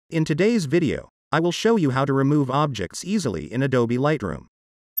In today's video, I will show you how to remove objects easily in Adobe Lightroom.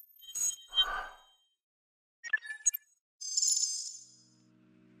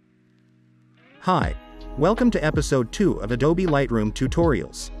 Hi, welcome to episode 2 of Adobe Lightroom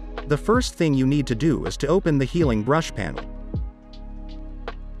tutorials. The first thing you need to do is to open the healing brush panel.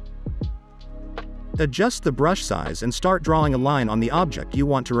 Adjust the brush size and start drawing a line on the object you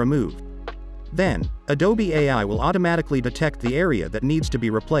want to remove. Then, Adobe AI will automatically detect the area that needs to be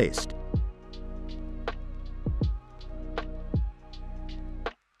replaced.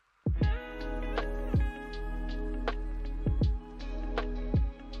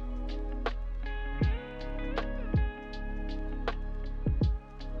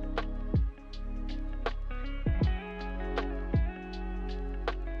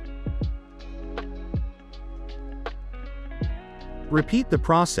 Repeat the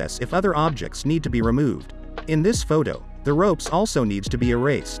process if other objects need to be removed. In this photo, the ropes also needs to be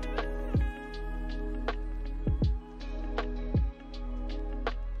erased.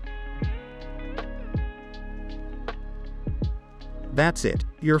 That's it.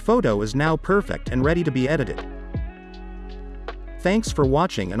 Your photo is now perfect and ready to be edited. Thanks for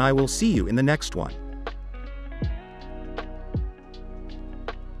watching, and I will see you in the next one.